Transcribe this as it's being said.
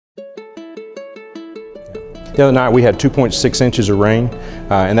The other night we had 2.6 inches of rain,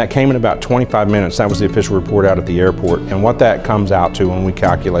 and that came in about 25 minutes. That was the official report out at the airport. And what that comes out to when we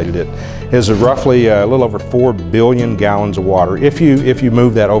calculated it is roughly a little over 4 billion gallons of water if you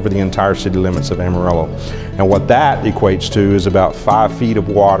move that over the entire city limits of Amarillo. And what that equates to is about 5 feet of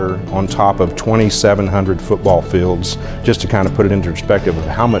water on top of 2,700 football fields, just to kind of put it into perspective of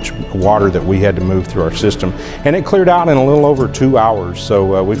how much water that we had to move through our system. And it cleared out in a little over 2 hours,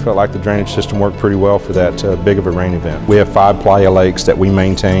 so we felt like the drainage system worked pretty well for that big of a rain event. We have 5 playa lakes that we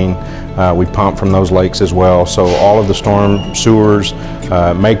maintain. We pump from those lakes as well, so all of the storm sewers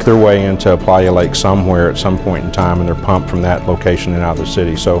make their way into a playa lake somewhere at some point in time, and they're pumped from that location and out of the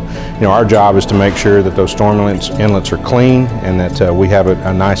city. So, you know, our job is to make sure that those storm inlets are clean and that we have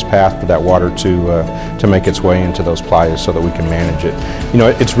a nice path for that water to make its way into those playas so that we can manage it. You know,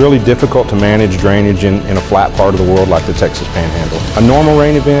 it's really difficult to manage drainage in a flat part of the world like the Texas Panhandle. A normal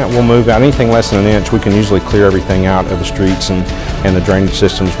rain event will move out anything less than an inch. We can usually clear everything out of the streets and the drainage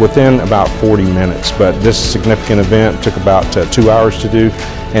systems within about 40 minutes, but this significant event took about 2 hours to do,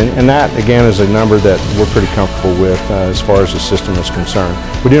 and that again is a number that we're pretty comfortable with as far as the system is concerned.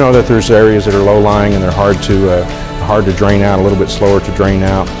 We do know that there's areas that are low-lying and they're hard to drain out, a little bit slower to drain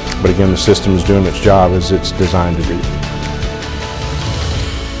out, but again the system is doing its job as it's designed to do.